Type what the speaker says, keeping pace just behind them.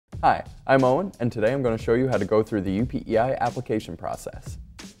Hi, I'm Owen, and today I'm going to show you how to go through the UPEI application process.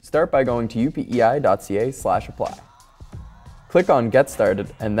 Start by going to upei.ca/apply. Click on Get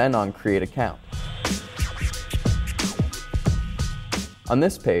Started and then on Create Account. On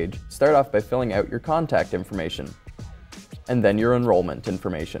this page, start off by filling out your contact information, and then your enrollment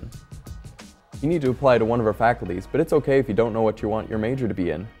information. You need to apply to one of our faculties, but it's okay if you don't know what you want your major to be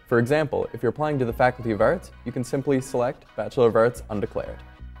in. For example, if you're applying to the Faculty of Arts, you can simply select Bachelor of Arts Undeclared.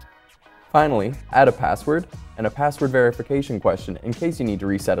 Finally, add a password and a password verification question in case you need to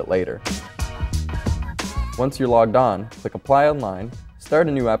reset it later. Once you're logged on, click Apply Online, start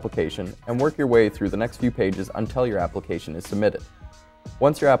a new application, and work your way through the next few pages until your application is submitted.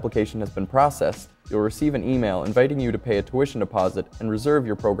 Once your application has been processed, you'll receive an email inviting you to pay a tuition deposit and reserve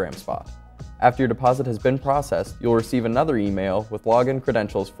your program spot. After your deposit has been processed, you'll receive another email with login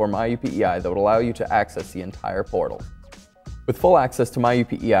credentials for MyUPEI that will allow you to access the entire portal. With full access to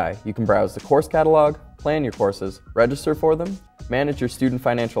MyUPEI, you can browse the course catalog, plan your courses, register for them, manage your student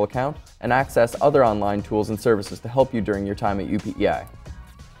financial account, and access other online tools and services to help you during your time at UPEI.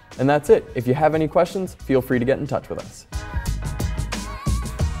 And that's it. If you have any questions, feel free to get in touch with us.